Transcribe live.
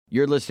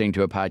You're listening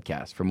to a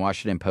podcast from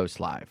Washington Post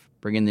Live,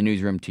 bringing the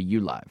newsroom to you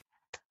live.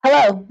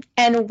 Hello,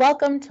 and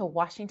welcome to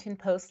Washington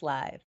Post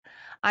Live.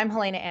 I'm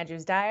Helena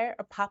Andrews Dyer,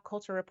 a pop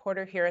culture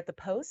reporter here at the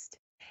Post.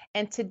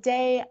 And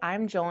today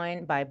I'm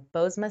joined by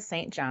Bozoma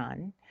St.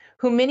 John,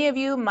 who many of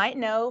you might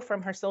know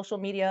from her social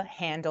media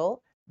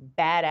handle,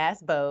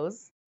 Badass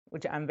Boz,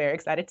 which I'm very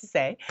excited to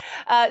say.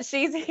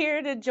 She's here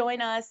to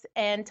join us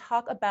and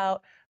talk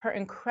about her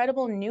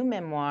incredible new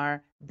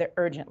memoir, The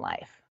Urgent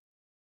Life.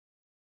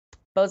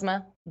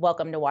 Bozoma,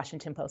 welcome to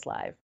Washington Post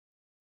Live.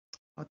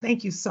 Well,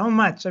 thank you so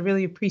much. I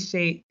really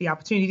appreciate the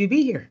opportunity to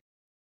be here.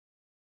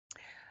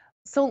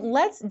 So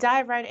let's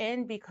dive right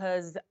in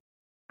because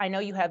I know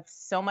you have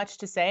so much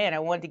to say and I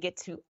wanted to get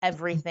to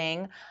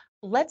everything.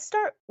 Let's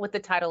start with the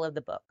title of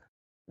the book,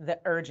 The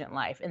Urgent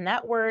Life. And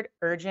that word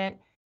urgent,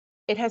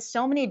 it has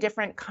so many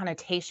different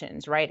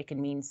connotations, right? It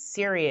can mean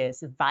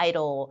serious,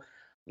 vital,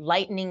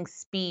 lightning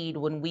speed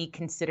when we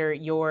consider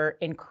your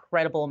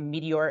incredible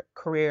meteoric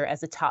career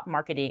as a top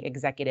marketing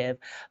executive.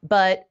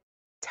 But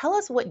tell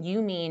us what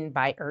you mean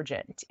by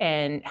urgent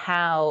and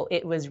how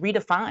it was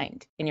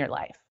redefined in your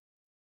life.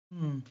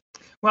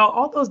 Well,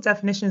 all those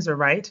definitions are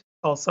right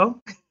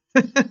also.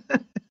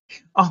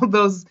 all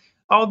those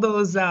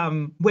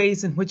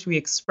ways in which we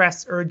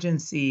express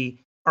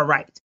urgency are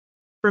right.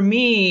 For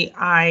me,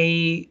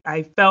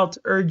 I felt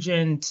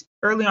urgent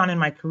early on in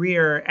my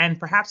career, and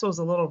perhaps it was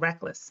a little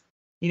reckless,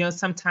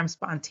 sometimes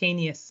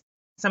spontaneous,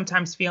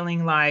 sometimes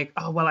feeling like,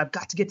 oh, well, I've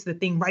got to get to the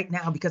thing right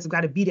now because I've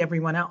got to beat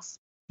everyone else.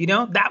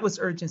 That was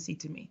urgency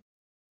to me.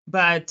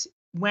 But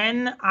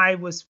when I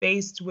was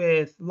faced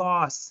with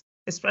loss,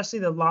 especially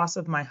the loss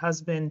of my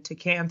husband to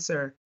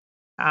cancer,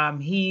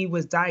 he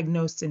was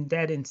diagnosed and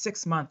dead in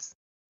 6 months.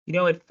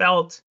 It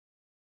felt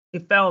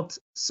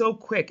so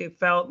quick. It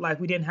felt like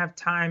we didn't have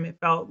time. It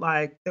felt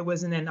like there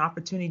wasn't an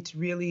opportunity to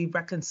really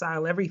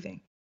reconcile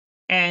everything.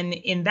 And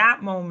in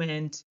that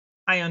moment,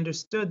 I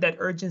understood that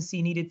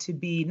urgency needed to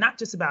be not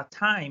just about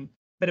time,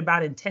 but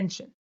about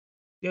intention.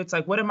 It's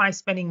like, what am I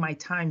spending my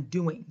time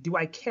doing? Do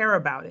I care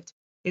about it?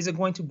 Is it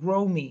going to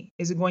grow me?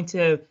 Is it going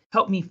to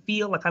help me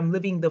feel like I'm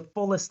living the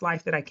fullest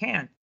life that I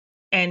can?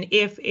 And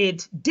if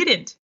it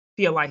didn't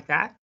feel like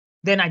that,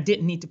 then I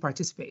didn't need to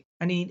participate.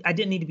 I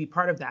didn't need to be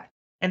part of that.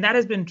 And that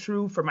has been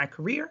true for my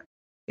career.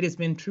 It has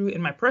been true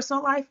in my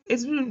personal life.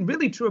 It's been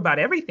really true about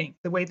everything,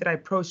 the way that I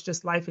approach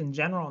just life in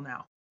general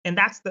now. And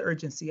that's the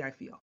urgency I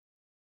feel.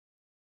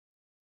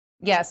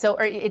 Yeah, so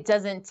it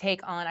doesn't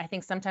take on, I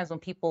think sometimes when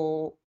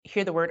people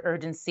hear the word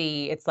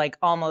urgency, it's like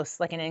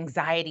almost like an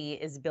anxiety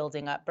is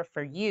building up. But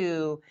for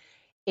you,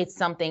 it's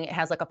something, it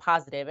has like a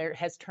positive, or it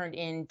has turned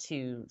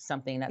into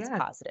something that's Yeah.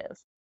 positive.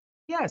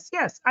 Yes.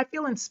 I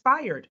feel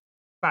inspired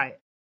by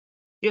it.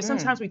 Mm.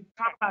 Sometimes we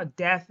talk about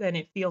death and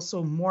it feels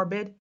so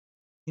morbid,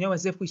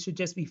 as if we should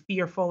just be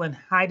fearful and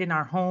hide in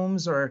our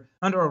homes or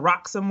under a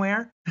rock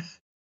somewhere.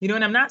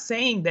 And I'm not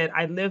saying that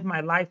I live my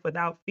life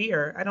without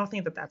fear. I don't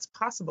think that that's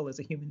possible as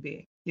a human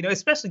being,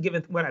 especially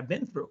given what I've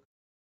been through.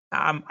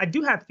 I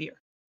do have fear,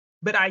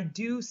 but I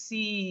do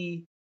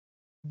see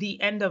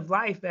the end of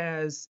life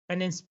as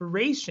an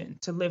inspiration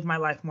to live my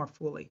life more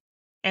fully.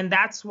 And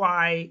that's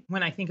why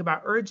when I think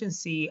about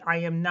urgency, I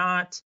am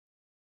not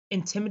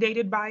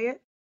intimidated by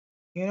it,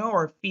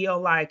 or feel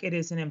like it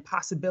is an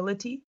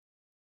impossibility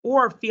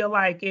or feel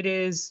like it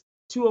is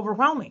too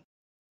overwhelming.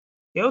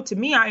 To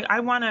me, I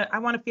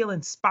wanna feel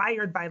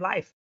inspired by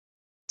life,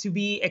 to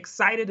be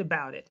excited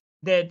about it.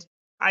 That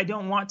I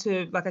don't want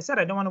to, like I said,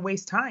 I don't want to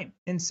waste time.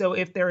 And so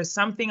if there is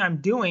something I'm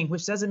doing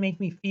which doesn't make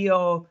me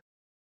feel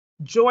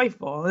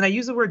joyful, and I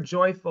use the word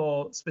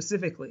joyful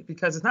specifically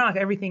because it's not like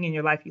everything in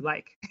your life you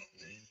like.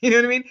 You know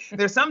what I mean?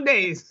 There's some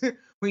days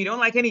when you don't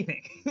like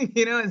anything,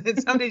 and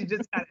then some days you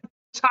just gotta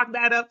chalk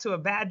that up to a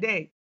bad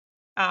day.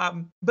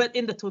 But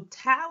in the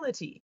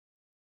totality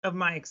of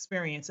my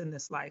experience in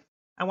this life,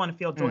 I want to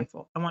feel Mm.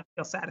 joyful. I want to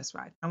feel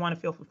satisfied. I want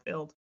to feel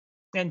fulfilled.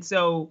 And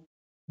so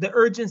the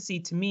urgency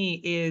to me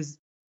is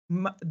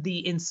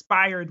the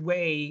inspired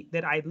way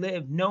that I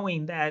live,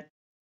 knowing that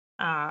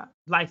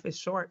life is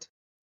short.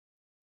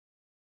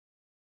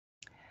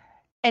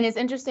 And it's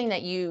interesting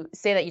that you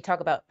say that you talk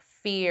about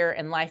fear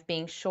and life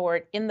being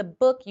short. In the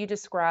book, you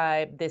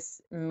describe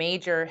this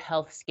major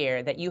health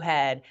scare that you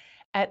had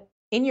at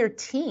in your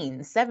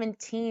teens,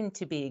 17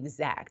 to be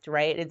exact,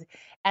 right? It's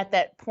at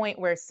that point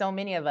where so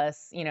many of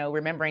us,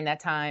 remembering that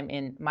time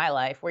in my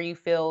life where you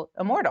feel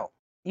immortal.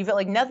 You feel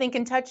like nothing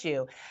can touch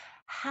you.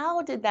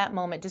 How did that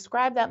moment,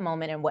 describe that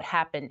moment and what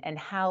happened and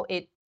how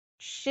it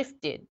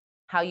shifted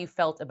how you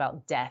felt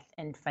about death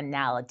and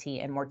finality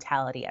and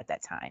mortality at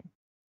that time?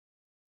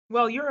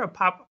 Well, you're a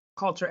pop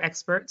culture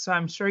expert, so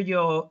I'm sure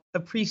you'll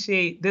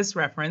appreciate this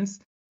reference.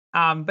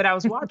 But I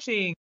was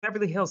watching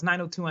Beverly Hills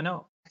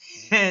 90210,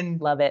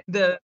 and Love it.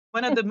 the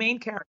one of the main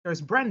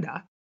characters,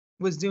 Brenda,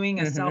 was doing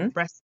a Mhm. self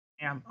breast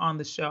exam on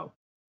the show.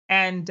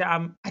 And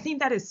I think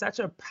that is such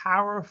a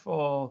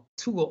powerful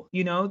tool,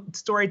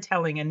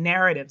 storytelling and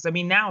narratives. I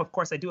mean, now, of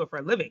course, I do it for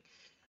a living.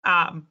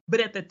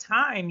 But at the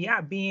time,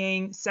 yeah,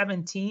 being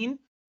 17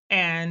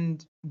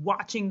 and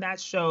watching that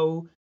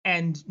show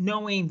And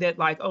knowing that,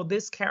 like, oh,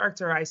 this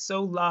character I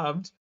so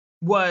loved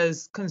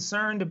was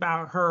concerned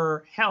about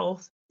her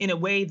health in a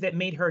way that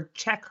made her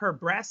check her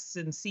breasts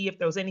and see if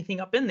there was anything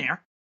up in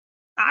there.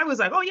 I was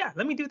like, oh, yeah,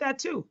 let me do that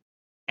too.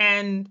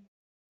 And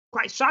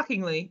quite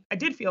shockingly, I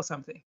did feel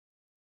something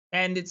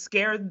and it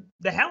scared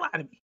the hell out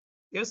of me.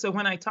 So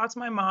when I talked to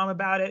my mom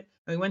about it,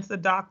 we went to the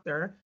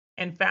doctor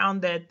and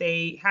found that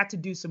they had to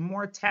do some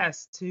more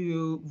tests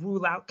to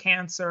rule out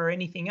cancer or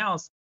anything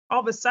else. All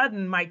of a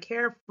sudden, my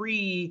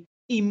carefree,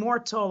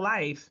 immortal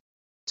life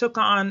took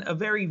on a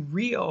very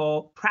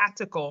real,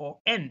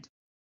 practical end.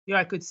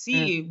 I could Mm.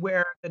 see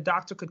where the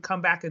doctor could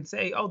come back and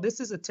say, "Oh,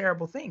 this is a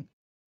terrible thing.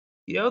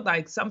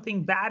 Like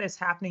something bad is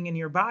happening in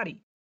your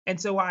body."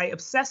 And so I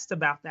obsessed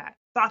about that,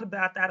 thought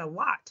about that a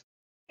lot.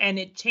 And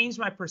it changed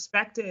my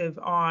perspective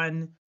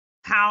on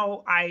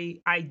how I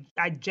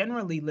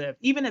generally live,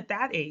 even at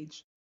that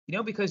age,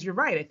 because you're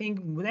right. I think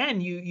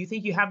then you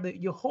think you have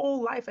your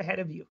whole life ahead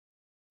of you.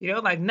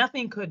 Like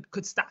nothing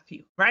could stop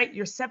you, right?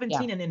 You're Yeah.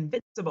 17 and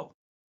invincible.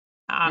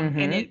 And Hmm.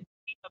 it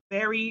became a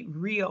very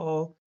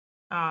real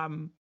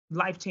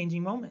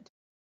life-changing moment.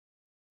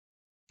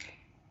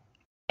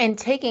 And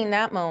taking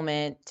that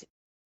moment,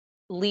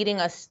 leading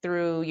us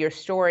through your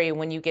story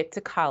when you get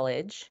to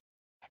college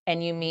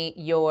and you meet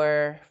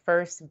your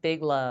first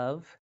big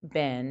love,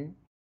 Ben,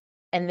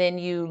 and then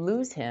you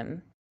lose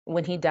him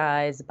when he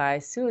dies by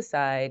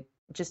suicide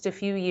just a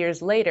few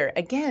years later.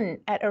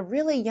 Again, at a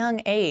really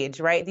young age,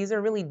 right? These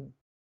are really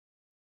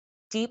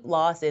deep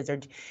losses or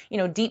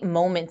deep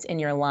moments in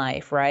your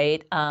life,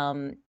 right?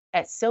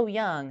 At so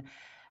young,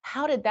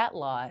 how did that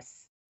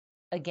loss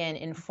again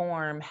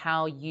inform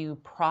how you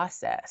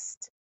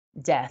processed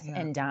death Yeah,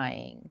 and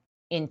dying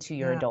into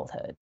your yeah,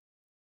 adulthood?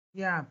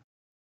 yeah.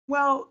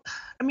 Well,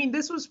 I mean,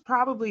 this was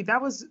probably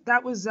that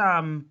was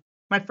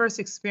my first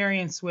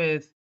experience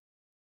with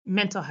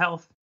mental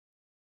health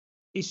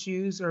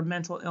issues or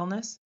mental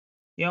illness.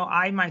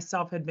 I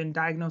myself had been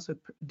diagnosed with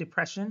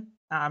depression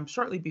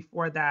shortly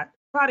before that,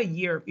 about a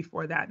year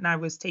before that, and I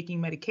was taking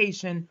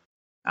medication.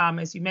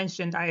 As you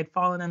mentioned, I had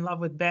fallen in love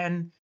with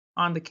Ben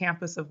on the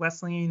campus of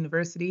Wesleyan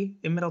University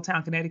in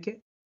Middletown,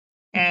 Connecticut,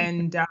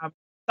 and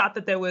thought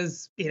that there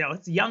was,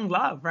 it's young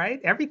love, right?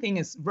 Everything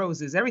is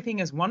roses, everything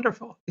is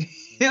wonderful.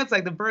 It's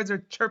like the birds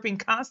are chirping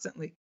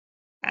constantly.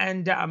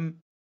 And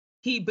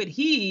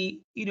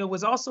he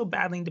was also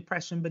battling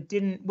depression, but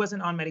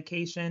wasn't on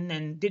medication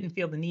and didn't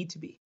feel the need to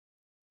be.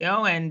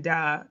 And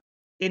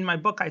in my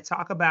book, I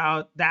talk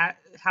about that,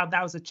 how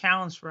that was a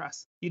challenge for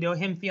us.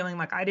 Him feeling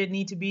like I didn't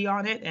need to be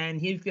on it, and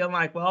he feeling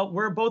like, well,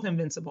 we're both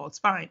invincible. It's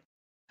fine.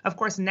 Of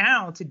course,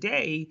 now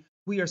today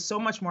we are so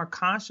much more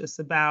conscious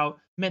about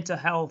mental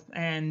health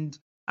and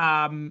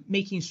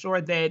making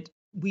sure that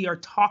we are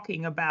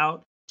talking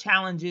about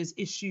challenges,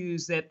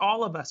 issues that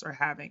all of us are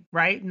having,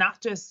 right?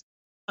 Not just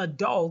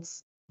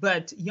adults,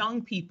 but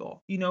young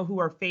people, who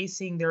are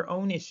facing their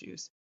own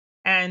issues.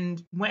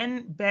 And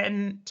when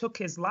Ben took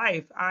his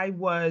life, I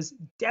was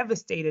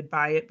devastated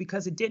by it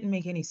because it didn't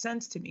make any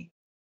sense to me.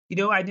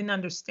 I didn't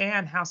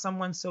understand how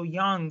someone so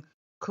young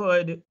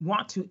could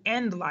want to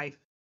end life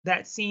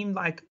that seemed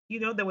like,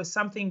 there was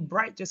something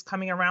bright just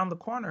coming around the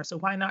corner. So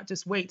why not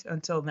just wait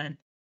until then?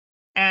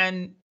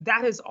 And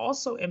that has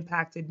also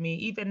impacted me,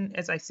 even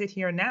as I sit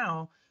here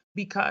now,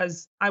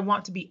 because I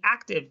want to be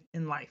active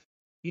in life.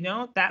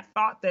 That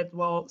thought that,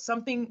 well,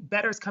 something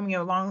better is coming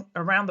along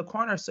around the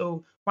corner.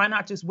 So why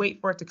not just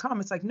wait for it to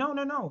come? It's like, no,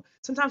 no, no.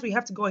 Sometimes we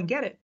have to go and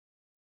get it.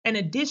 And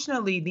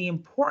additionally, the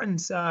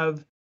importance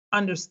of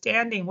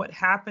understanding what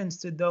happens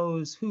to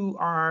those who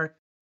are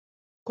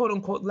quote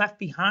unquote left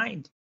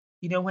behind.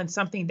 When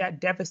something that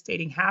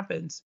devastating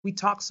happens, we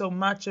talk so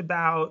much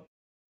about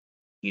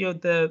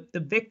the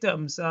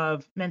victims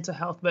of mental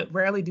health, but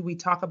rarely do we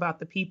talk about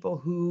the people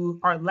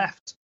who are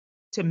left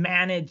to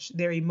manage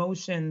their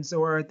emotions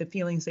or the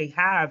feelings they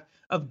have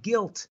of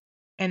guilt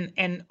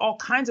and all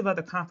kinds of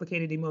other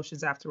complicated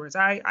emotions afterwards.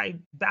 I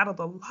battled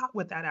a lot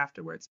with that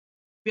afterwards,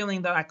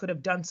 feeling that I could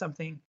have done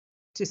something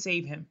to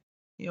save him,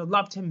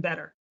 loved him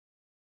better,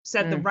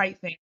 said the Mm, right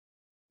thing,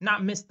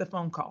 not missed the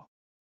phone call.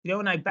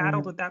 And I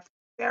battled mhm. with that for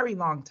a very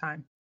long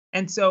time.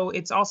 And so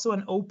it's also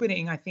an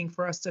opening, I think,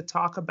 for us to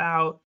talk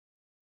about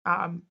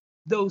um,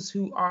 those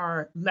who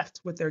are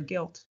left with their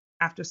guilt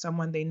after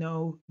someone they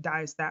know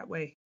dies that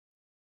way.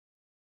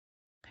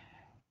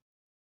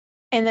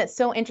 And that's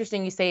so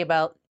interesting you say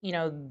about,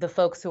 the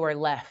folks who are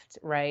left,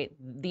 right?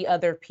 The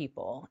other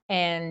people.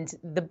 And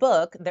the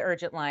book, The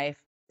Urgent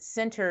Life,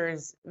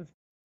 centers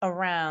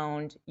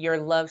around your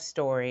love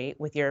story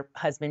with your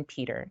husband,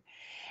 Peter,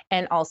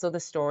 and also the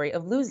story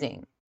of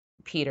losing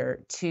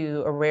Peter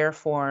to a rare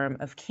form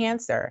of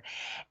cancer.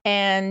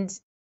 And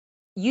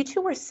you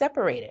two were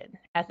separated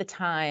at the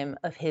time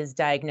of his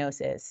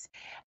diagnosis.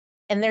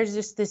 And there's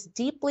just this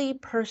deeply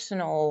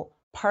personal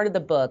part of the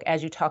book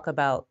as you talk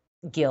about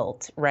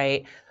guilt,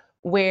 right?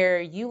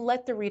 Where you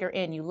let the reader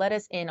in, you let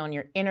us in on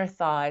your inner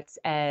thoughts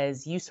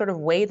as you sort of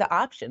weigh the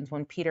options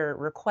when Peter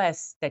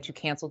requests that you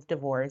cancel the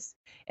divorce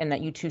and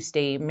that you two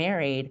stay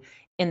married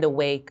in the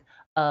wake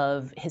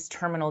of his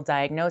terminal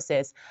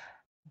diagnosis.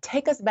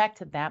 Take us back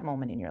to that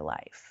moment in your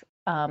life.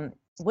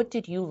 What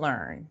did you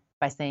learn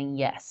by saying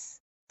yes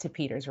to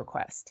Peter's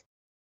request?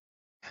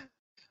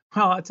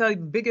 Well, I'll tell you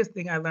the biggest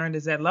thing I learned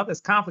is that love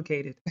is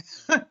complicated.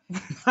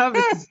 Love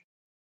is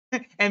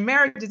and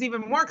marriage is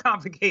even more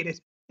complicated,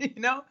 you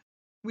know?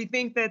 We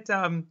think that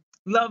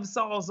love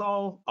solves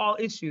all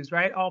issues,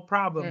 right? All Mm,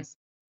 problems.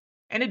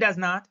 And it does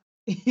not.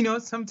 You know,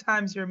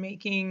 sometimes you're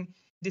making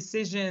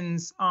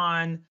decisions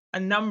on a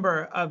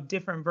number of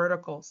different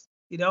verticals.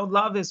 You know,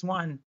 love is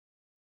one,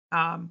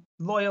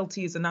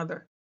 loyalty is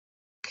another,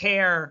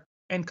 care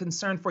and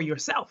concern for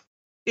yourself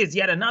is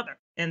yet another.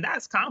 And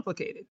that's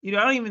complicated. You know,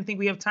 I don't even think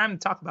we have time to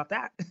talk about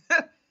that.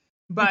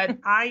 But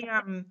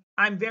I'm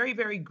very,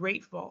 very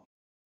grateful,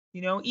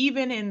 you know,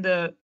 even in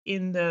the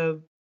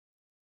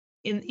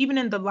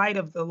light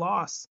of the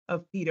loss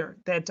of Peter,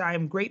 that I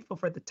am grateful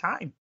for the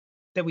time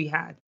that we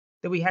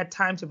had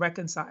time to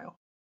reconcile,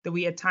 that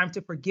we had time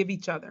to forgive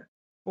each other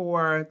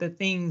for the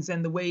things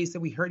and the ways that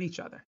we hurt each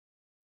other.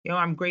 You know,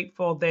 I'm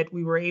grateful that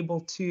we were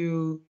able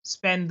to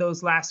spend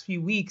those last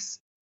few weeks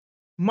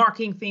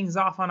marking things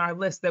off on our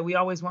list that we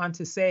always wanted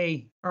to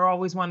say or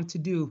always wanted to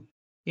do.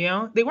 You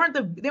know, they weren't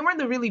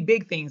the really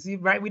big things,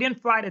 right? We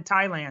didn't fly to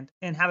Thailand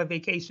and have a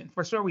vacation.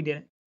 For sure we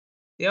didn't.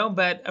 You know,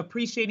 but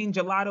appreciating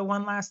gelato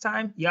one last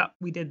time, yep,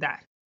 we did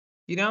that.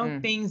 You know,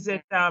 mm, things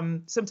that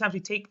sometimes we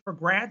take for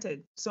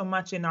granted so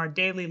much in our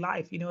daily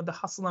life, you know, the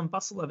hustle and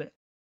bustle of it.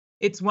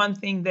 It's one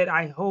thing that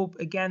I hope,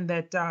 again,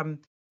 that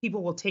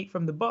people will take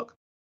from the book,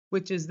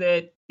 which is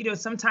that, you know,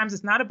 sometimes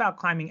it's not about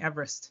climbing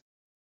Everest.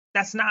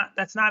 That's not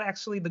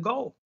actually the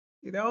goal.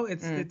 You know,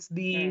 it's mm, it's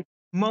the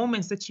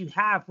moments that you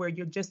have where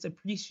you're just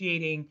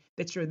appreciating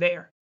that you're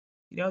there,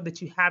 you know,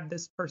 that you have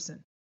this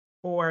person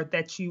or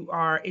that you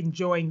are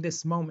enjoying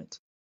this moment,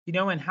 you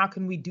know, and how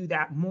can we do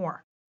that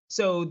more?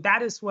 So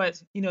that is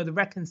what, you know, the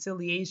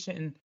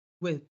reconciliation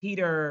with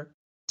Peter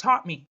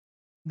taught me,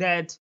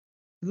 that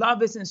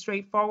love isn't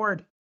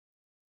straightforward,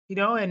 you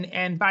know,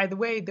 and by the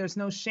way, there's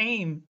no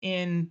shame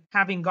in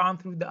having gone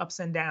through the ups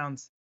and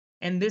downs.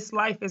 And this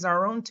life is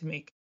our own to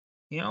make.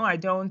 You know, I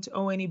don't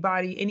owe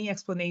anybody any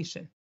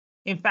explanation.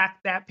 In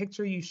fact, that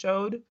picture you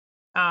showed,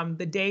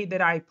 the day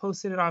that I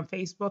posted it on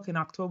Facebook in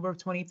October of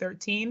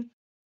 2013,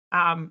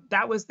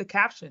 that was the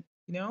caption.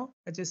 You know,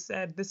 I just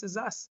said, "This is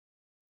us.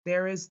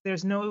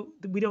 There's no,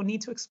 we don't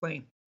need to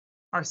explain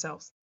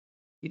ourselves."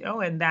 You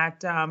know, and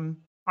that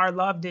our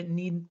love didn't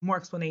need more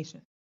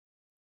explanation.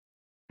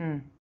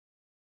 mm.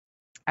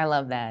 I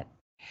love that.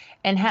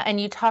 And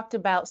you talked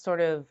about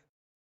sort of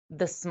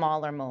the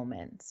smaller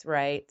moments,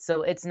 right?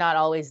 So it's not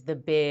always the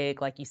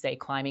big, like you say,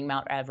 climbing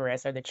Mount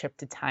Everest or the trip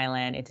to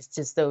Thailand. It's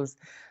just those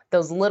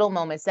little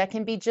moments that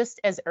can be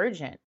just as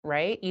urgent,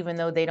 right? Even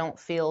though they don't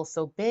feel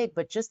so big,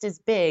 but just as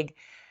big.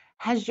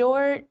 Has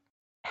your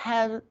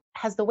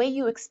has the way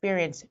you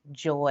experience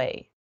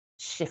joy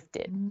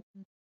shifted Mm.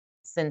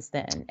 since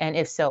then? And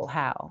if so,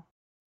 how?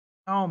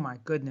 Oh my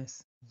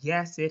goodness.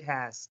 Yes, it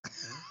has.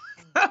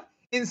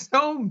 In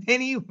so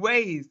many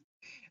ways.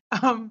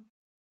 Um,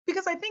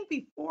 because I think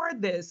before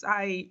this,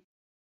 I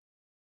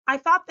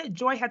thought that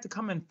joy had to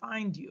come and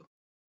find you.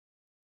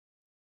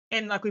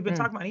 And like we've been Mm,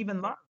 talking about,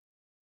 even love,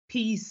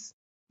 peace,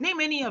 name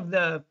any of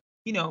the,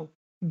 you know,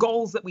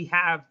 goals that we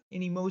have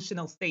in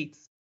emotional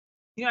states.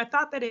 You know, I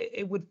thought that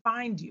it would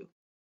find you.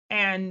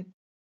 And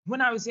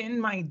when I was in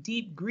my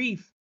deep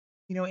grief,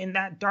 you know, in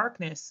that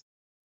darkness,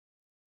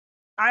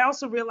 I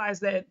also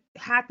realized that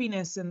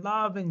happiness and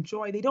love and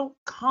joy, they don't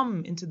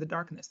come into the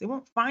darkness. They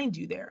won't find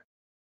you there.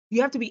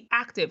 You have to be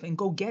active and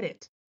go get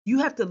it. You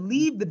have to mm,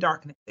 leave the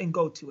darkness and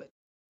go to it.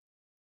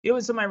 It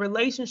was so my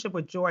relationship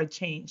with joy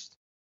changed.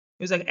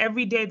 It was like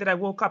every day that I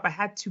woke up, I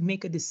had to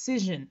make a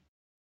decision,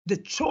 the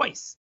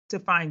choice to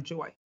find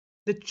joy,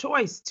 the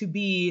choice to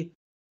be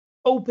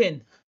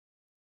open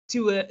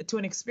to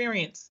an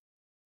experience.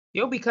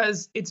 You know,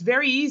 because it's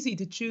very easy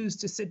to choose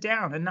to sit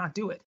down and not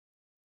do it.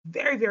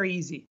 Very, very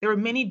easy. There were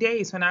many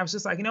days when I was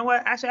just like, you know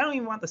what? Actually, I don't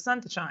even want the sun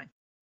to shine.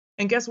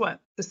 And guess what?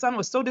 The sun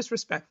was so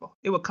disrespectful.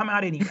 It would come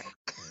out anyway.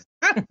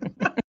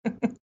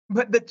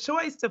 But the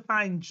choice to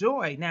find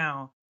joy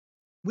now,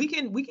 we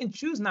can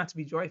choose not to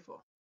be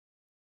joyful,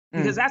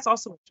 because mm, that's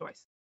also a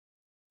choice.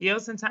 You know,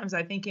 sometimes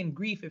I think in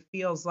grief it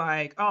feels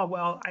like, oh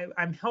well,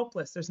 I'm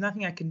helpless. There's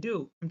nothing I can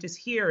do. I'm just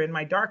here in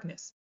my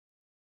darkness.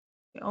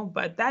 You know,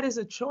 but that is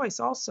a choice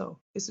also.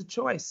 It's a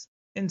choice.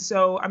 And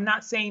so I'm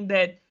not saying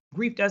that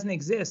grief doesn't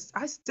exist.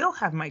 I still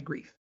have my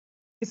grief.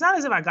 It's not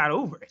as if I got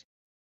over it.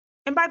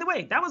 And by the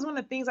way, that was one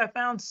of the things I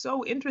found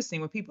so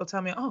interesting when people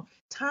tell me, oh,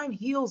 time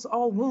heals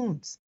all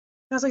wounds.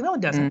 And I was like, no,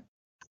 it mm, doesn't.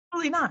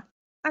 Really not.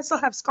 I still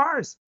have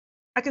scars.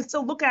 I can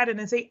still look at it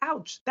and say,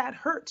 ouch, that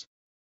hurt.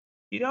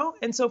 You know?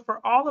 And so for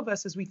all of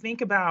us, as we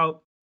think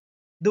about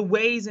the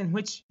ways in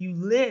which you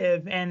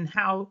live and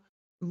how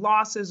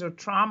losses or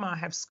trauma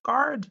have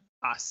scarred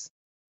us,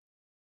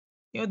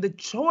 you know, the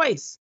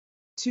choice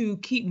to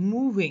keep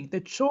moving, the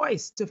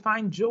choice to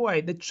find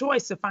joy, the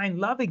choice to find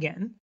love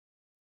again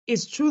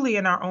is truly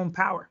in our own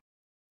power.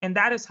 And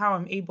that is how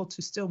I'm able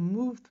to still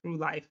move through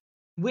life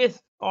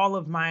with all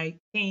of my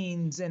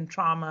pains and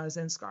traumas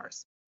and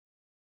scars.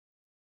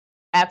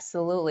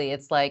 Absolutely.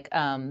 It's like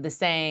the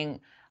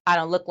saying, I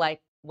don't look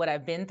like what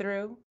I've been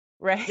through,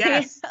 right?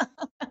 Yes,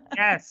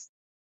 yes,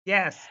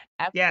 yes,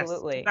 yes.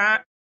 Absolutely.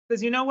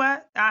 Because you know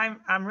what?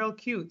 I'm real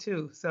cute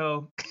too.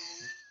 So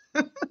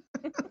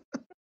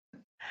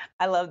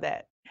I love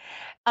that.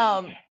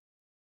 Um,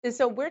 and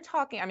so we're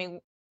talking, I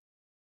mean,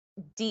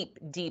 deep,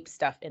 deep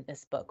stuff in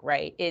this book,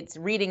 right? It's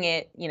reading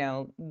it,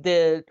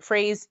 the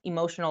phrase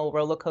emotional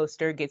roller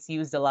coaster gets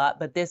used a lot,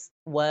 but this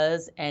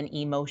was an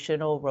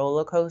emotional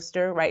roller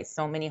coaster, right?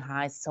 So many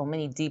highs, so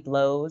many deep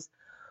lows.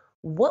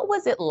 What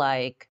was it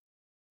like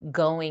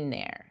going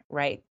there,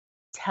 right?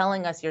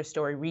 Telling us your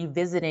story,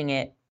 revisiting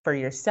it for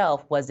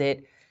yourself. Was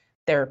it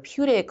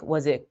therapeutic?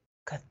 Was it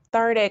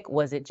cathartic?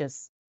 Was it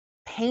just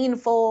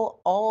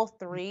painful? All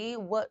three?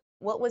 What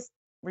was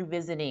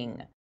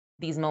revisiting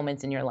these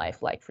moments in your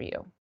life like for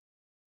you?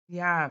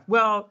 yeah,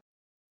 well,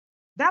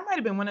 that might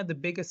have been one of the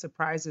biggest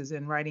surprises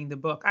in writing the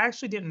book. I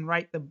actually didn't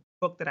write the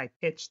book that I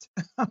pitched.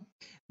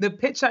 The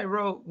pitch I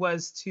wrote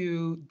was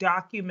to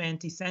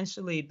document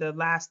essentially the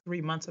last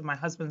 3 months of my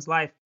husband's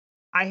life.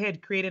 I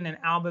had created an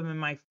album in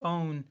my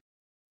phone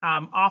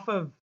off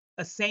of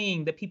a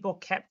saying that people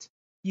kept,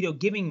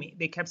 giving me.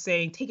 They kept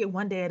saying, "Take it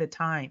one day at a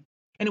time,"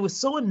 and it was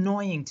so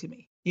annoying to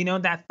me,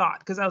 that thought,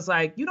 because I was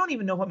like, "You don't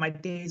even know what my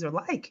days are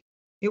like.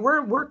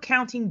 We're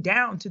counting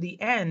down to the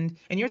end,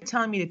 and you're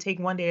telling me to take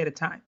one day at a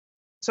time."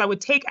 So I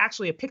would take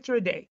actually a picture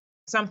a day,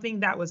 something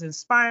that was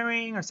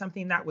inspiring or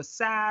something that was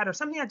sad or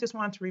something I just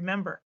wanted to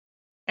remember.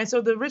 And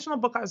so the original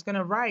book I was going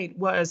to write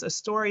was a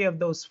story of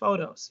those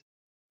photos.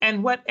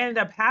 And what ended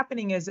up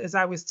happening is, as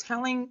I was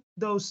telling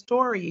those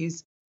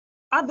stories,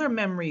 other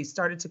memories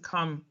started to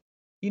come,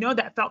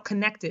 that felt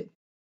connected.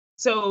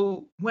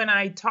 So when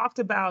I talked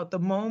about the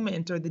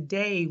moment or the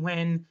day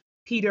when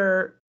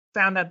Peter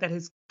found out that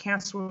his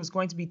cancer was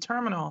going to be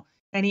terminal,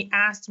 and he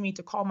asked me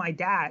to call my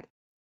dad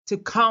to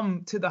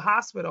come to the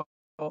hospital,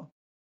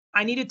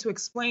 I needed to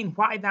explain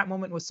why that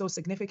moment was so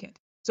significant.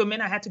 So it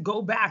meant I had to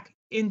go back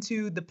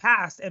into the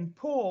past and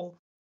pull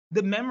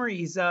the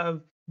memories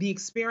of the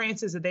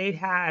experiences that they'd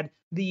had,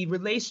 the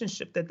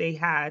relationship that they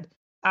had,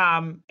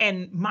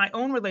 and my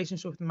own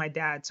relationship with my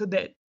dad, so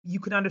that you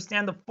could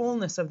understand the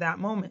fullness of that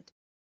moment.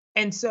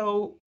 And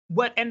so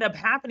what ended up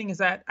happening is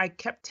that I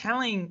kept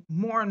telling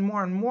more and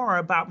more and more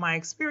about my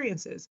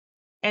experiences.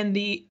 And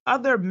the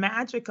other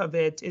magic of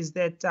it is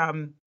that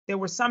there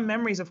were some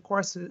memories, of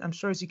course, I'm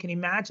sure as you can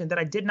imagine, that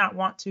I did not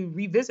want to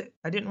revisit.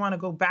 I didn't want to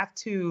go back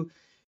to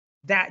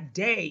that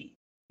day,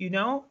 you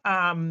know?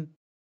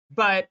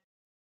 But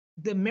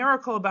the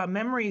miracle about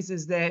memories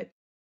is that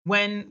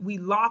when we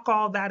lock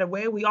all that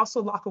away, we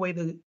also lock away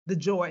the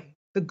joy,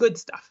 the good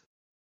stuff,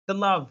 the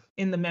love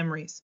in the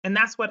memories. And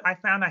that's what I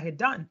found I had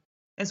done.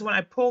 And so when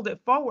I pulled it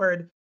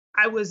forward,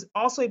 I was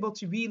also able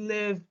to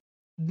relive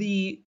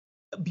the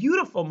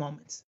beautiful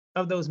moments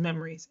of those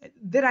memories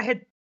that I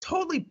had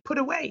totally put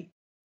away.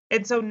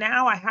 And so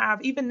now I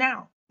have, even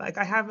now, like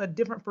I have a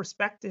different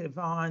perspective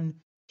on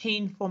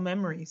painful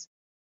memories.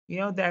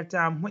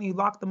 That when you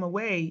lock them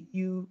away,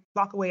 you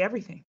lock away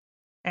everything.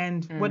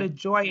 And what Mm, a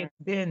joy it's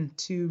been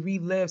to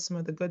relive some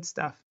of the good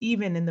stuff,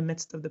 even in the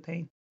midst of the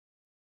pain.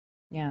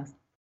 yeah.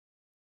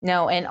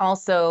 No, and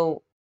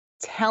also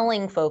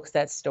telling folks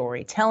that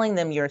story, telling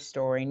them your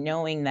story,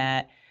 knowing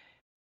that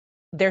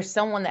there's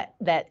someone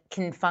that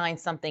can find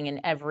something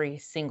in every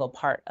single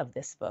part of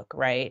this book,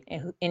 right?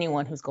 And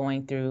anyone who's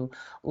going through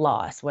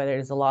loss, whether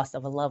it's the loss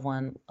of a loved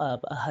one, of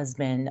a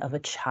husband, of a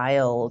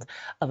child,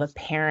 of a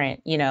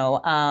parent,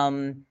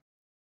 and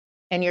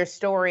your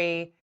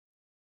story,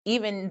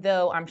 even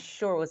though I'm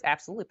sure it was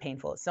absolutely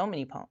painful at so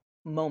many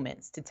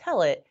moments to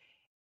tell it,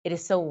 it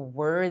is so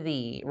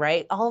worthy,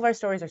 right? All of our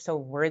stories are so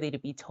worthy to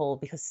be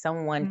told because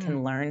someone Mm,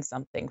 can learn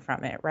something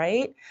from it,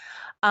 right?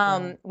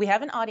 yeah. We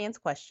have an audience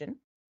question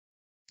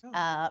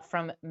Oh.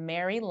 from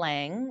Mary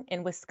Lang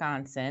in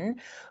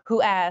Wisconsin,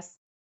 who asks,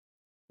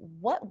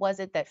 what was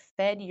it that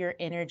fed your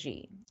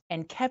energy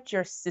and kept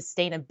your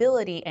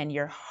sustainability and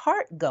your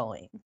heart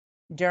going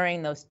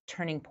during those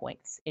turning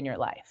points in your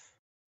life?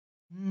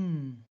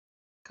 Mm,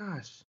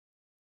 gosh,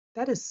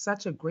 that is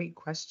such a great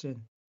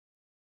question.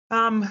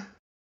 Um,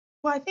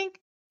 well, I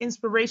think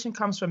inspiration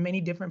comes from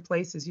many different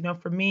places.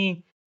 For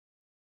me,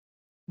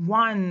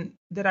 one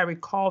that I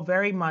recall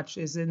very much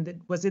was in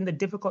the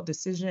difficult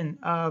decision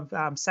of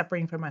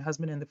separating from my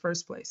husband in the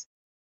first place.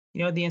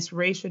 The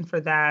inspiration for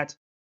that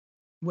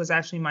was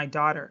actually my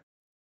daughter.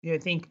 I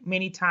think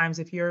many times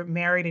if you're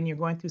married and you're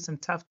going through some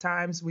tough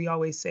times, we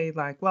always say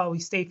like, "Well, we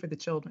stay for the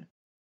children,"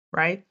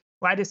 right?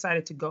 Well, I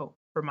decided to go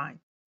for mine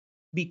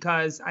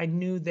because I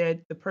knew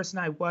that the person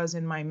I was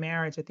in my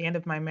marriage, at the end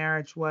of my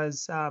marriage,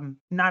 was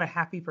not a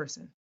happy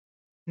person,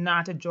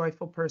 not a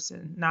joyful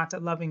person, not a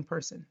loving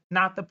person,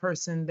 not the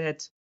person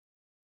that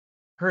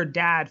her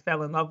dad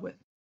fell in love with.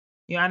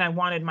 And I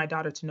wanted my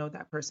daughter to know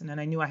that person, and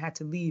I knew I had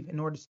to leave in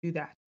order to do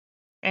that.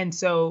 And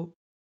so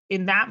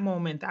in that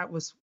moment, that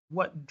was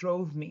what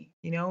drove me,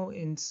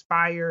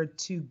 inspired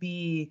to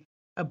be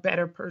a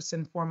better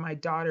person for my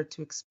daughter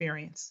to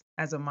experience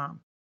as a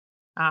mom.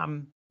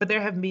 But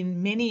there have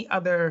been many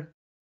other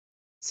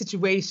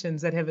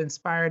situations that have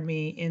inspired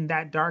me in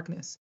that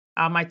darkness.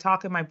 I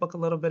talk in my book a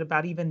little bit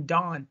about even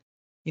dawn.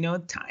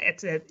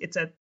 It's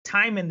a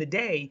time in the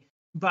day,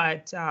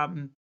 but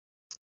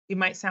it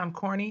might sound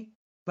corny,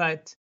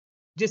 but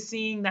just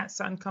seeing that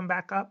sun come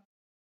back up,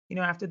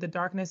 after the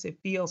darkness, it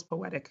feels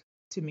poetic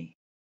to me.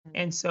 Mm.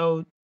 And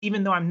so,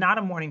 even though I'm not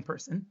a morning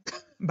person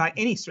by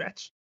any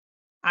stretch,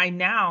 I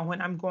now,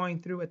 when I'm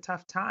going through a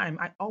tough time,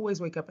 I always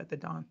wake up at the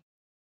dawn,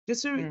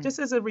 Mm. just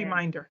as a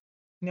reminder,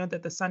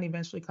 that the sun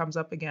eventually comes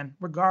up again,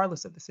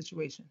 regardless of the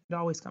situation. It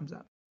always comes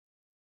up.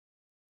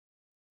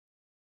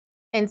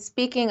 And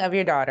speaking of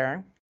your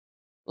daughter,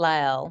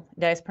 Lael,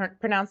 did I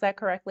pronounce that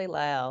correctly?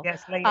 Lael.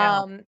 Yes, Layel.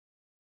 Um,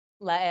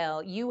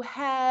 Lael, you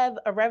have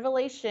a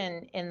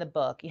revelation in the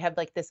book. You have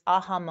like this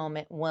aha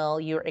moment while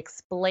you're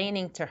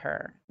explaining to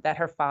her that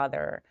her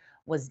father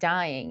was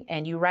dying.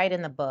 And you write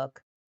in the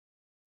book,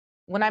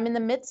 when I'm in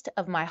the midst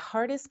of my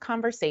hardest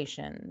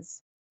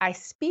conversations, I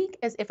speak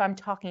as if I'm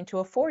talking to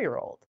a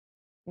 4-year-old.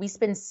 We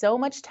spend so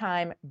much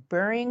time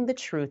burying the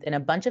truth in a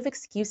bunch of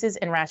excuses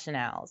and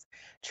rationales,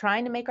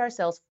 trying to make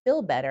ourselves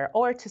feel better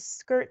or to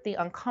skirt the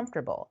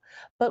uncomfortable.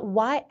 But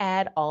why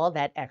add all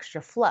that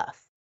extra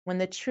fluff when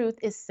the truth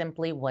is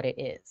simply what it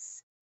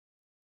is?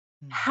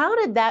 Mm. How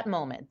did that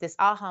moment, this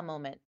aha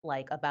moment,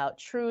 like about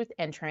truth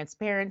and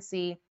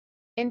transparency,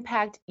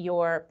 impact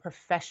your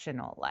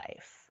professional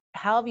life?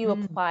 How have you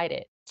Mm. applied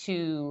it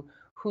to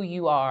who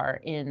you are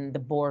in the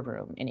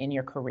boardroom and in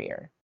your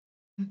career?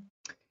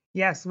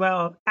 Yes,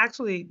 well,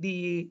 actually,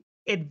 the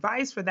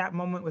advice for that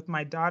moment with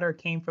my daughter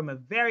came from a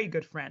very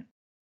good friend,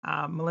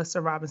 Melissa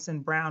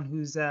Robinson Brown,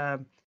 who's a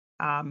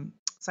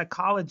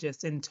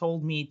psychologist, and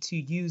told me to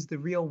use the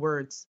real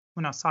words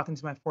when I was talking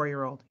to my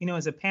 4-year-old.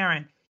 As a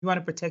parent, you want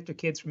to protect your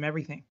kids from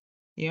everything,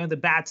 the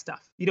bad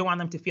stuff. You don't want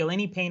them to feel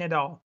any pain at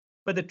all.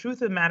 But the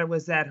truth of the matter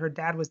was that her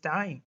dad was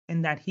dying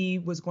and that he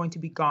was going to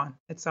be gone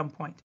at some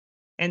point.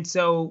 And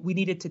so we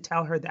needed to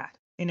tell her that,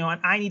 and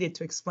I needed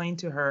to explain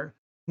to her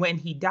when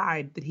he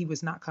died that he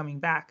was not coming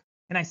back.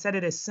 And I said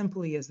it as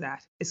simply as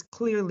that, as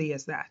clearly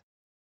as that.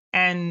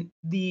 And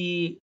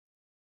the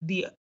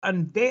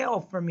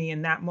unveil for me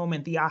in that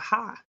moment, the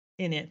aha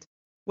in it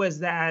was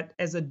that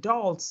as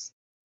adults,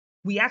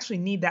 we actually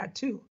need that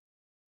too.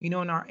 In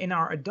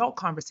our adult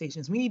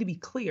conversations, we need to be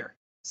clear,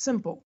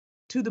 simple,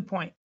 to the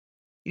point.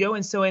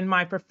 And so in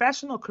my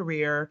professional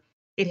career,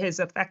 it has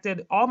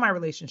affected all my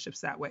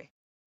relationships that way.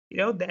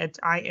 That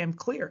I am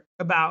clear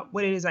about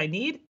what it is I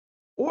need,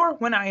 or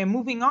when I am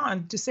moving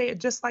on, to say it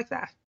just like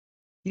that.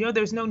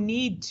 There's no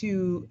need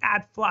to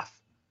add fluff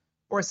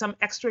or some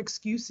extra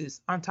excuses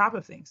on top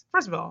of things.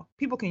 First of all,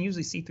 people can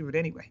usually see through it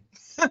anyway.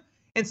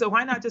 And so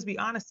why not just be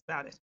honest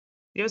about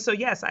it? So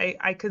yes,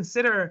 I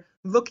consider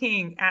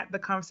looking at the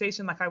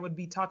conversation like I would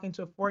be talking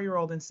to a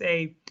 4-year-old and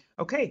say,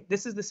 okay,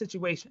 this is the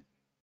situation.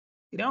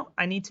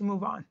 I need to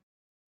move on,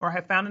 or I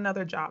have found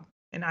another job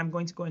and I'm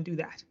going to go and do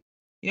that.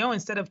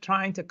 Instead of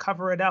trying to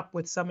cover it up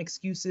with some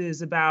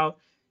excuses about,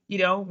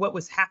 what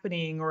was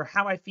happening or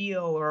how I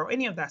feel or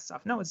any of that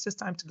stuff. No, it's just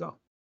time to go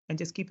and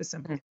just keep it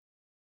simple. Mm.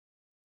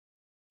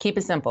 Keep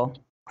it simple.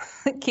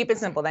 Keep it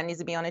simple. That needs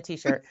to be on a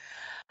t-shirt.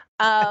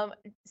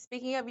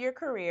 Speaking of your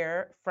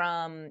career,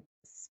 from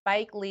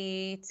Spike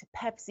Lee to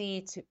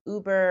Pepsi to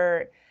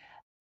Uber,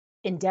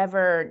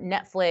 Endeavor,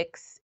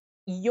 Netflix,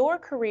 your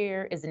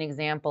career is an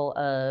example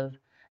of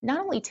not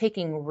only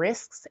taking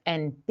risks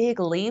and big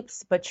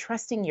leaps, but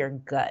trusting your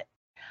gut.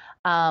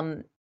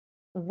 Um,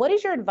 what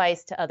is your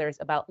advice to others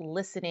about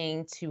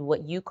listening to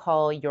what you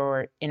call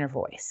your inner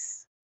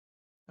voice?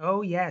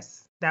 Oh,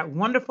 yes, that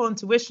wonderful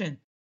intuition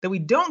that we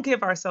don't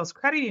give ourselves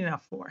credit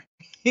enough for.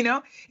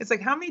 It's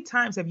like, how many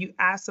times have you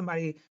asked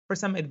somebody for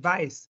some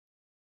advice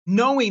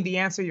knowing the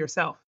answer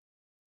yourself?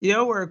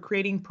 We're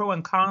creating pro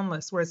and con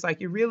lists where it's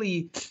like you're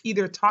really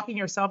either talking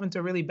yourself into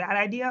a really bad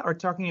idea or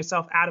talking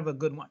yourself out of a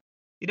good one.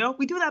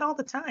 We do that all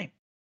the time.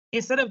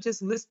 Instead of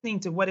just listening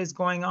to what is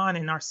going on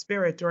in our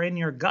spirit or in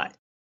your gut,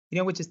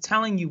 which is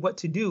telling you what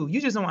to do,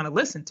 you just don't want to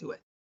listen to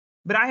it.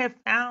 But I have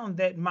found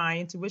that my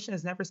intuition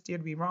has never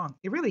steered me wrong.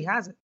 It really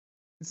hasn't.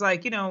 It's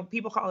like,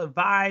 people call it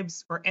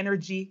vibes or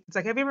energy. It's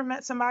like, have you ever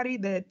met somebody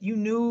that you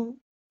knew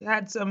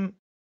had some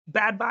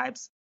bad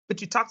vibes, but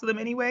you talked to them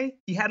anyway?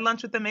 You had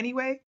lunch with them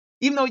anyway,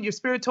 even though your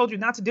spirit told you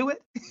not to do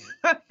it?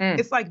 Mm.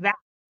 It's like that.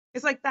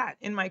 It's like that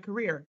in my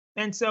career.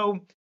 And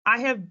so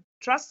I have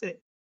trusted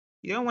it.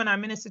 When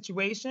I'm in a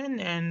situation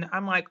and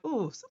I'm like,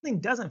 ooh, something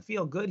doesn't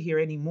feel good here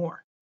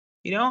anymore.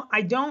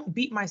 I don't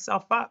beat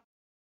myself up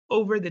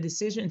over the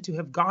decision to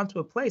have gone to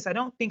a place. I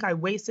don't think I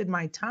wasted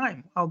my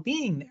time while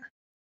being there,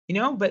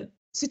 but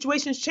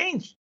situations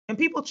change and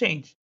people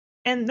change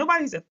and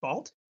nobody's at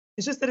fault.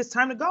 It's just that it's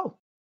time to go.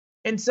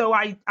 And so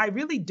I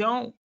really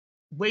don't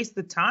waste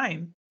the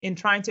time in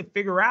trying to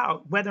figure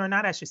out whether or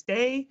not I should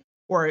stay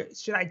or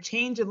should I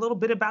change a little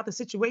bit about the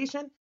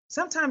situation.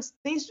 Sometimes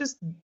things just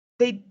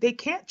they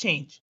can't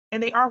change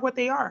and they are what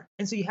they are.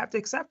 And so you have to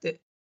accept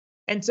it.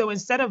 And so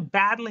instead of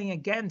battling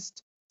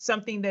against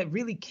something that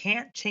really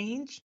can't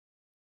change,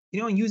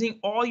 and using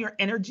all your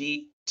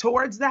energy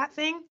towards that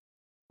thing,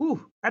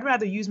 I'd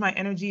rather use my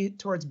energy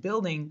towards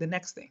building the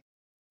next thing.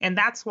 And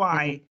that's Mhm.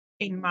 why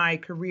in my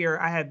career,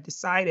 I have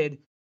decided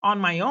on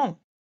my own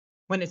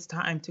when it's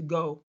time to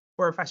go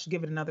or if I should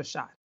give it another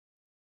shot.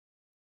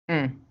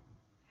 Mm.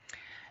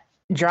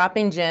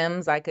 Dropping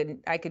gems, I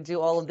could do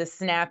all of the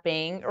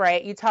snapping,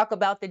 right? You talk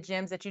about the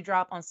gems that you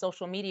drop on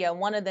social media.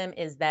 One of them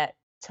is that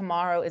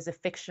tomorrow is a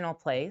fictional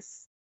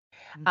place.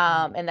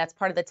 Mhm. And that's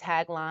part of the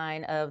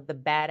tagline of the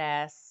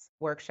Badass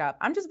Workshop.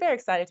 I'm just very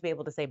excited to be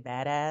able to say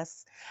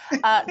badass.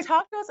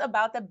 Talk to us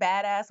about the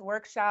Badass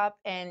Workshop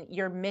and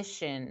your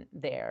mission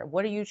there.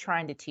 What are you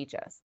trying to teach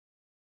us?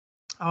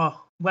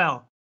 Oh,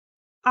 well,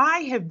 I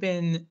have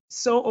been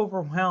so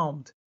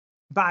overwhelmed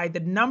by the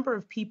number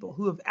of people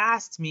who have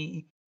asked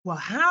me, well,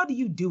 how do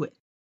you do it?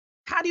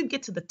 How do you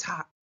get to the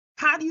top?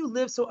 How do you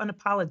live so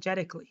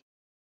unapologetically?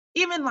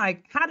 Even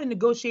like how to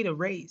negotiate a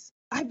raise.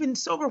 I've been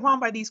so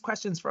overwhelmed by these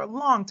questions for a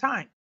long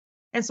time.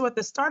 And so at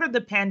the start of the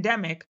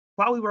pandemic,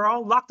 while we were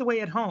all locked away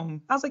at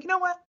home, I was like, you know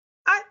what?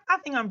 I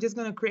think I'm just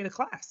going to create a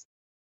class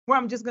where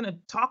I'm just going to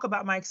talk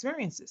about my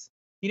experiences,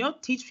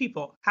 teach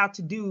people how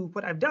to do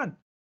what I've done.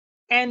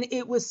 And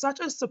it was such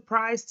a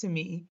surprise to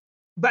me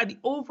by the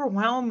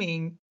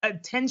overwhelming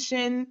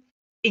attention,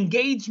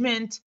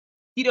 engagement,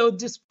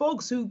 just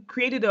folks who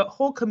created a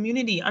whole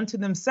community unto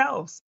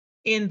themselves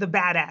in the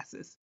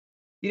badasses.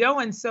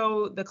 And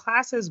so the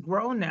class has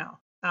grown now.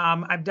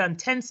 I've done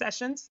 10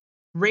 sessions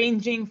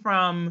ranging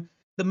from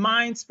the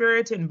mind,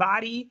 spirit, and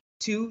body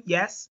to,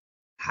 yes,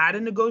 how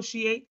to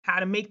negotiate, how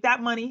to make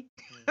that money,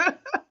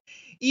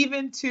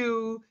 even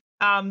to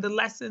the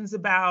lessons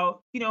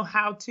about,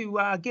 how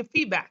to give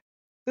feedback.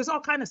 There's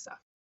all kind of stuff.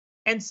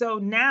 And so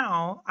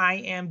now I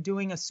am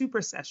doing a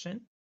super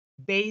session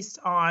based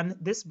on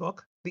this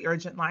book, The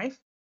Urgent Life,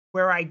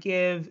 where I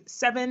give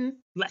 7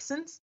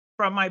 lessons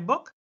from my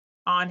book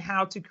on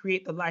how to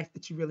create the life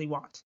that you really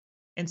want.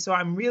 And so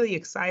I'm really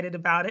excited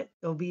about it.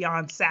 It'll be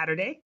on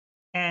Saturday.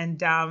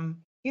 And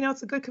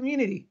it's a good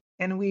community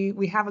and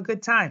we have a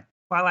good time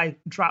while I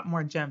drop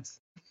more gems.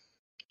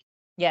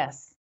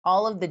 Yes,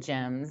 all of the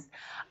gems.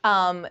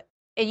 Um,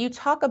 and you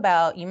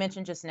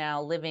mentioned just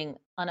now living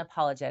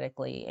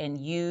unapologetically, and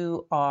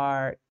you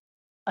are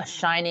a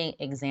shining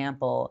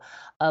example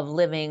of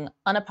living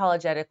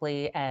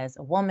unapologetically as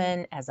a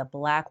woman, as a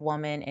Black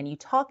woman. And you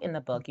talk in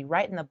the book, you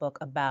write in the book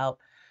about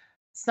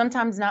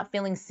sometimes not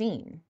feeling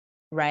seen,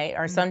 right?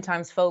 Or Mm,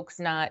 sometimes folks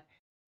not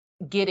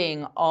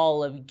getting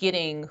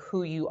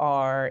who you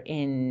are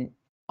in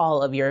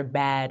all of your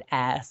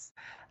badass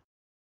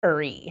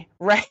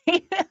right?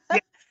 yeah.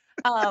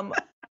 um,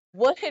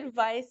 what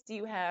advice do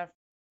you have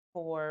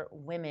for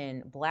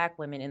women, Black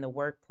women in the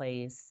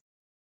workplace,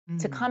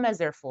 to Mhm. come as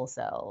their full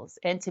selves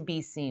and to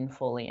be seen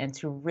fully and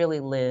to really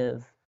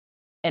live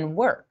and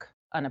work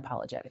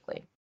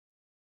unapologetically?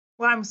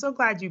 Well, I'm so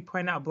glad you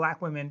point out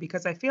Black women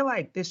because I feel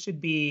like this should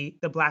be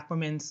the Black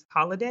women's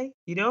holiday.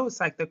 It's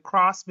like the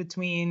cross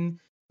between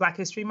Black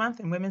History Month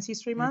and Women's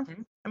History Month.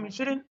 Mhm. I mean,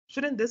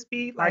 shouldn't this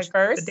be March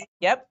like the day? 1st.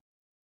 Yep.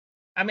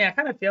 I mean, I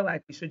kind of feel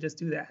like we should just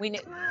do that. We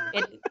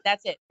kn-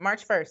 that's it.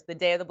 March 1st, the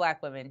day of the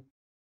Black women.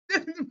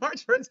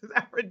 March 1st is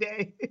our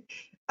day.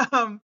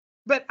 Um,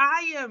 but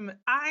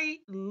I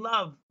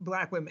love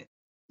Black women.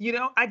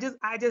 I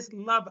just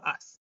love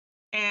us.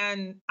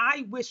 And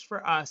I wish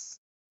for us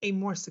a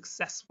more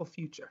successful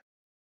future.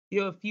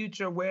 A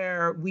future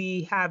where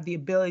we have the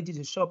ability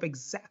to show up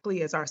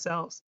exactly as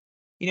ourselves.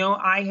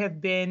 I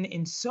have been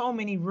in so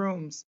many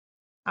rooms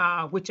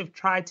which have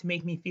tried to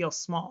make me feel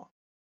small,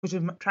 which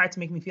have tried to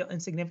make me feel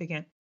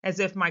insignificant, as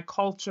if my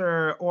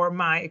culture or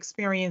my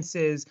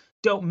experiences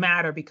don't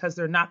matter because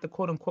they're not the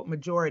quote unquote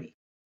majority.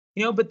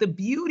 But the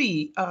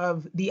beauty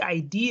of the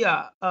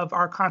idea of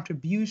our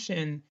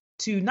contribution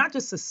to not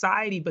just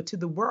society, but to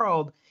the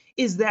world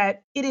is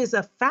that it is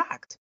a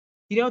fact.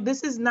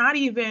 This is not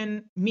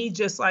even me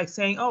just like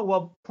saying, oh,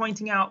 well,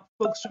 pointing out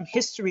folks from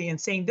history and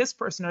saying this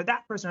person or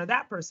that person or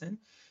that person.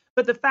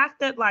 But the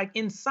fact that, like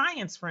in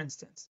science, for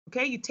instance,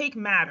 okay, you take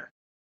matter,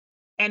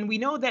 and we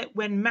know that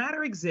when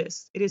matter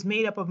exists, it is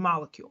made up of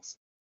molecules.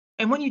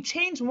 And when you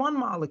change one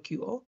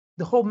molecule,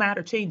 the whole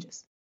matter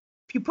changes.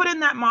 If you put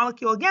in that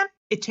molecule again,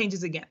 it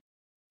changes again.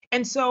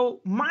 And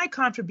so, my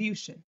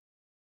contribution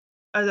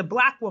as a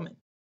Black woman,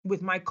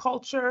 with my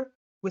culture,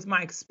 with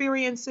my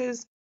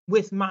experiences,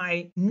 with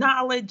my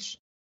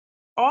knowledge,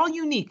 all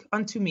unique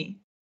unto me,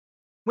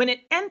 when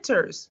it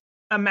enters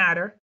a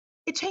matter,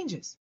 it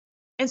changes.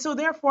 And so,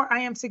 therefore, I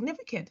am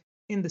significant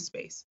in the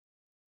space.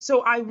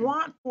 So, I Mm.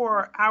 want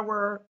for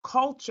our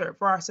culture,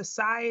 for our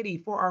society,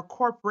 for our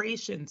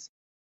corporations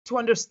to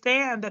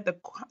understand that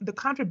the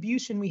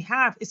contribution we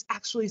have is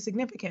actually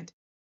significant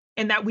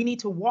and that we need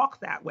to walk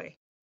that way.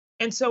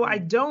 And so, I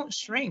Mm. don't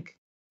shrink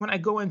when I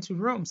go into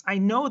rooms. I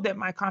know that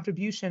my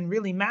contribution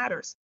really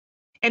matters.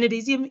 And it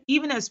is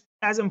even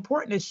as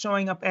important as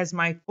showing up as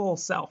my full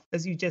self,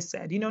 as you just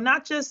said,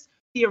 not just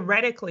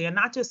theoretically and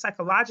not just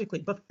psychologically,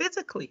 but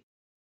physically.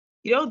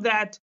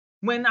 That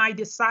when I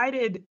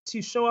decided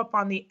to show up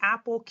on the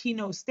Apple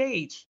keynote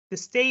stage, the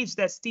stage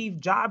that Steve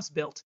Jobs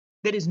built,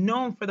 that is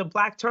known for the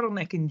black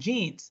turtleneck and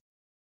jeans,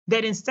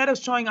 that instead of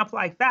showing up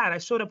like that, I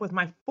showed up with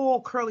my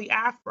full curly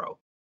afro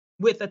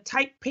with a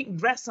tight pink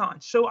dress on,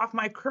 show off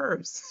my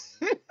curves,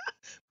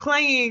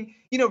 playing,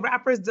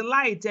 Rapper's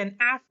Delight and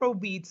Afro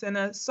beats and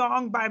a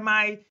song by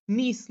my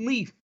niece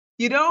Leaf,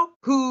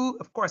 who,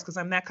 of course, because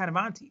I'm that kind of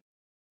auntie.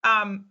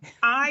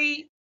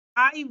 I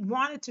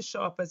wanted to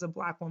show up as a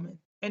Black woman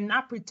and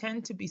not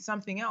pretend to be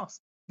something else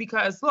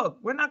because, look,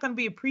 we're not going to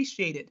be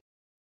appreciated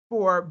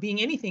for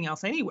being anything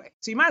else anyway.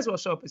 So you might as well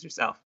show up as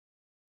yourself.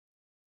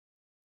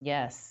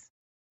 Yes.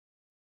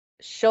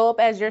 Show up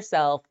as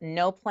yourself,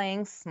 no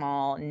playing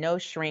small, no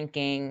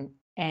shrinking,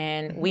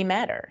 and we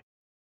matter.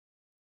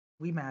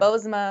 We matter.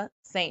 Bozoma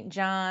St.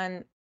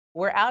 John,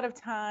 we're out of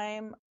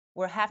time.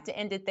 We'll have to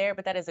end it there,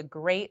 but that is a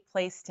great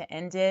place to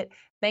end it.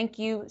 Thank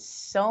you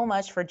so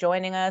much for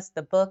joining us.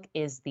 The book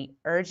is The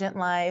Urgent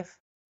Life.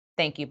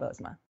 Thank you,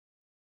 Bozoma.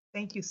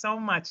 Thank you so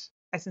much.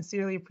 I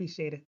sincerely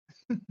appreciate it.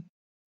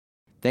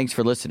 Thanks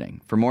for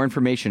listening. For more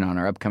information on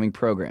our upcoming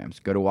programs,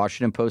 go to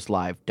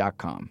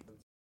WashingtonPostLive.com.